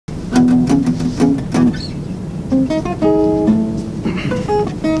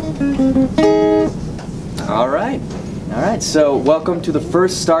Alright, so welcome to the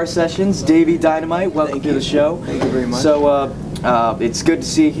first Star Sessions. Davey Dynamite, welcome to the show. Thank you very much. So, it's good to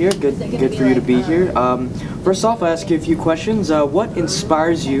see you here. Good for you to be here. First off, I'll ask you a few questions. What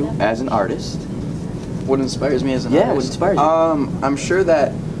inspires you as an artist? What inspires me as an artist? Yeah, what inspires you? I'm sure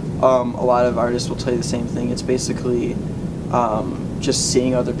that a lot of artists will tell you the same thing. It's basically just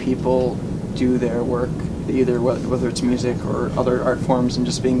seeing other people do their work, either whether it's music or other art forms, and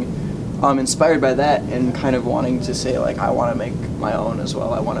just being inspired by that and kind of wanting to say, like, I want to make my own as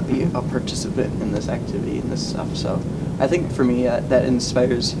well. I want to be a participant in this activity and this stuff. So I think for me that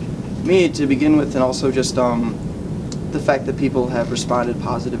inspires me to begin with, and also just the fact that people have responded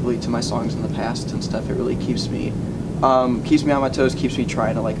positively to my songs in the past and stuff. It really keeps me on my toes, keeps me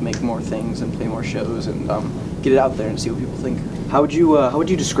trying to, like, make more things and play more shows and get it out there and see what people think. How would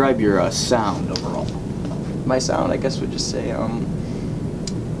you describe your sound overall? My sound, I guess, would just say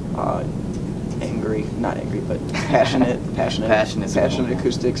angry, not angry, but passionate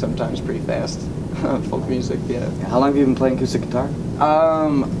acoustic, sometimes pretty fast. Folk music, yeah. How long have you been playing acoustic guitar?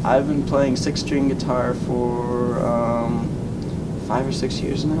 I've been playing 6-string guitar for 5 or 6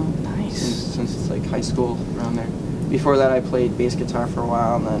 years now. Nice. Since like high school, around there. Before that, I played bass guitar for a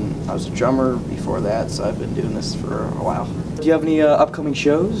while, and then I was a drummer before that, so I've been doing this for a while. Do you have any upcoming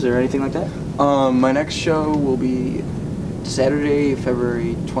shows or anything like that? My next show will be Saturday,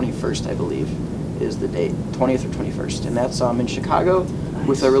 February 21st, I believe, is the date, 20th or 21st, and that's in Chicago. Nice.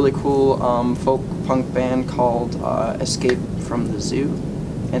 With a really cool folk punk band called Escape from the Zoo,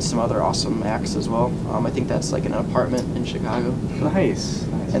 and some other awesome acts as well. I think that's like in an apartment in Chicago. Nice.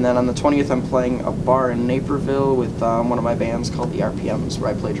 And then on the 20th, I'm playing a bar in Naperville with one of my bands called the RPMs, where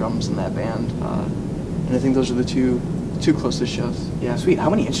I play drums in that band. And I think those are the two closest shows. Yeah, sweet. How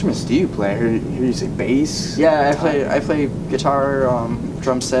many instruments do you play? I hear you say bass. Yeah, I play guitar,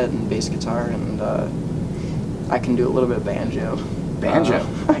 drum set, and bass guitar, and I can do a little bit of banjo. Banjo.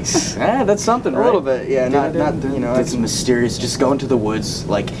 Nice. Yeah, that's something, right? A little bit, yeah. Not you know. It's mysterious. Just go into the woods,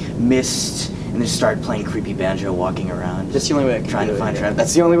 like mist, and just start playing creepy banjo, walking around. That's the only way I can trying do to find it. Yeah.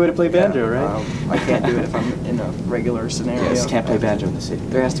 That's the only way to play banjo, right? I can't do it if I'm in a regular scenario. Yes, can't play banjo in the city.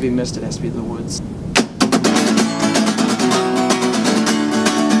 There has to be mist. It has to be in the woods.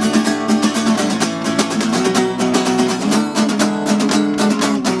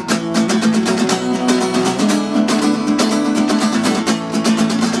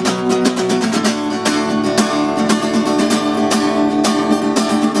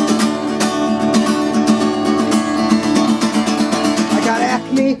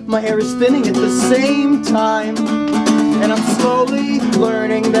 My hair is thinning at the same time, and I'm slowly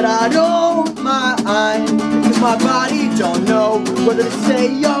learning that I don't mind, cause my body don't know whether to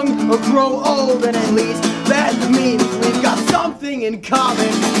stay young or grow old, and at least that means we've got something in common.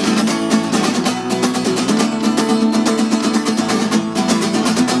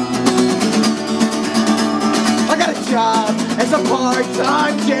 I got a job as a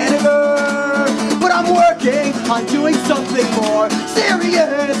part-time janitor, but I'm working on doing something more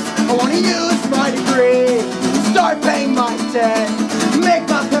serious. I want to use my degree, start paying my debt, make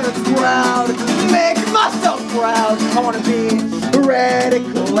my parents proud, make myself proud. I want to be a ready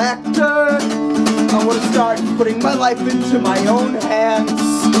collector. I want to start putting my life into my own hands.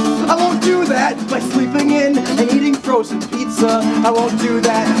 I won't do that by sleeping in and eating frozen pizza. I won't do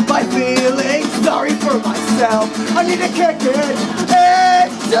that by feeling sorry for myself. I need to kick it into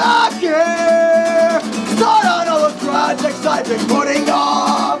gear. Start on all the projects I've been putting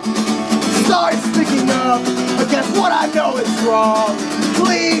off. Start speaking up against what I know is wrong.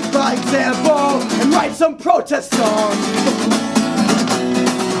 Lead by example and write some protest songs.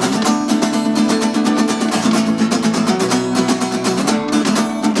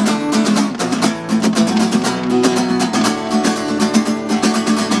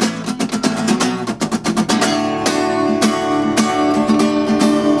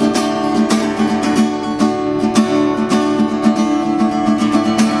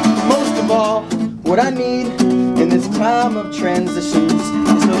 What I need in this time of transitions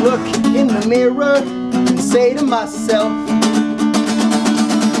is to look in the mirror and say to myself,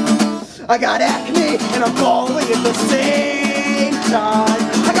 I got acne and I'm balding at the same time.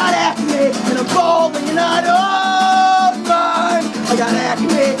 I got acne and I'm balding and I don't mind. I got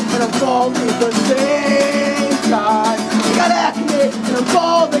acne and I'm balding at the same time. I got acne and I'm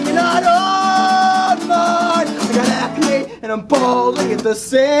balding and I don't mind. I got acne and I'm balding at the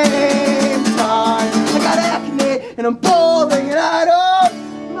same time. I got acne and I'm balding and I don't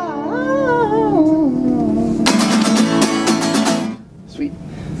mind. Sweet.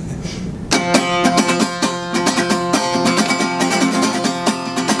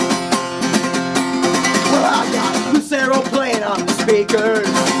 Well, I got Lucero speakers,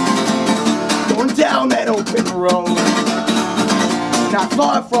 going down that open road, not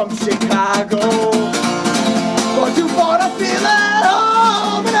far from Chicago, going too far to feel at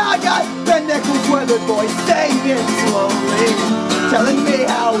home. And I got Ben Nichols' weathered voice singing slowly, telling me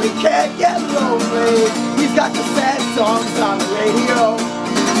how we can't get lonely. He's got the sad songs on the radio,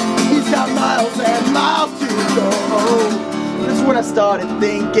 he's got miles and miles to go. That's when I started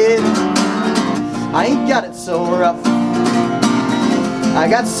thinking, I ain't got it so rough. I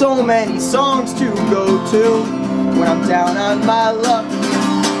got so many songs to go to when I'm down on my luck.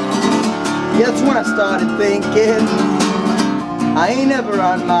 Yeah, that's when I started thinking, I ain't never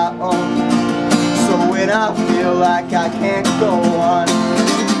on my own. So when I feel like I can't go on,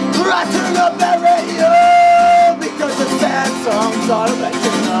 I turn up that radio, because the sad songs ought to let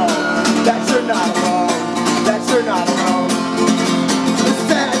you know that you're not alone, that you're not alone. The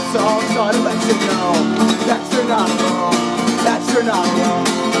sad songs ought to let you know that you're not alone, that you're not alone.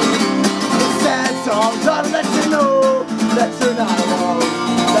 The sad songs ought to let you know that you're not alone,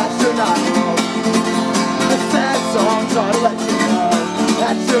 that you're not alone. The sad songs ought to let you know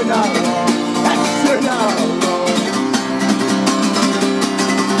that you're not alone, that you're not alone.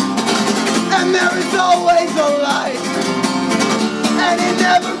 And there is always a light, and it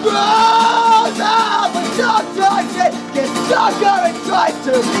never grows up. But sometimes it gets stronger and tries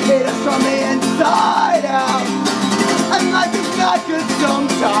to hit us from the inside out. And life is not good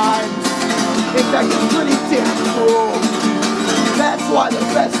sometimes, in fact it's pretty damn cruel. That's why the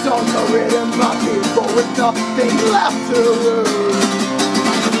best songs are written by people with nothing left to lose.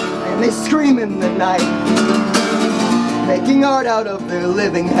 And they scream in the night, making art out of their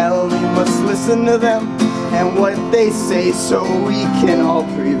living hell. We must listen to them and what they say so we can all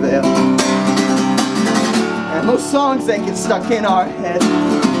prevail. And those songs that get stuck in our head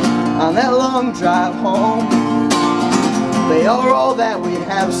on that long drive home, they are all that we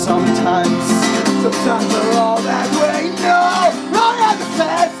have sometimes. Sometimes they're all that we know. Wrong and the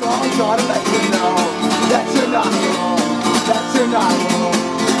sad songs ought to let you know that you're not alone, that you're not alone.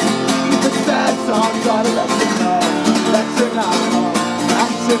 The sad songs ought to let you know that you're not alone, that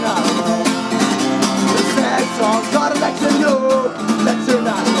you're not alone. The sad songs ought to let you know that you're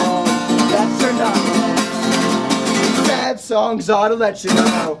not alone, that you're not alone. The sad songs ought to let you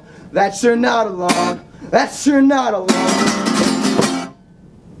know that you're not alone, that you're not alone.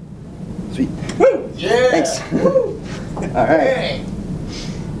 Sweet. Woo! Yeah! Thanks. All right.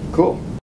 Cool.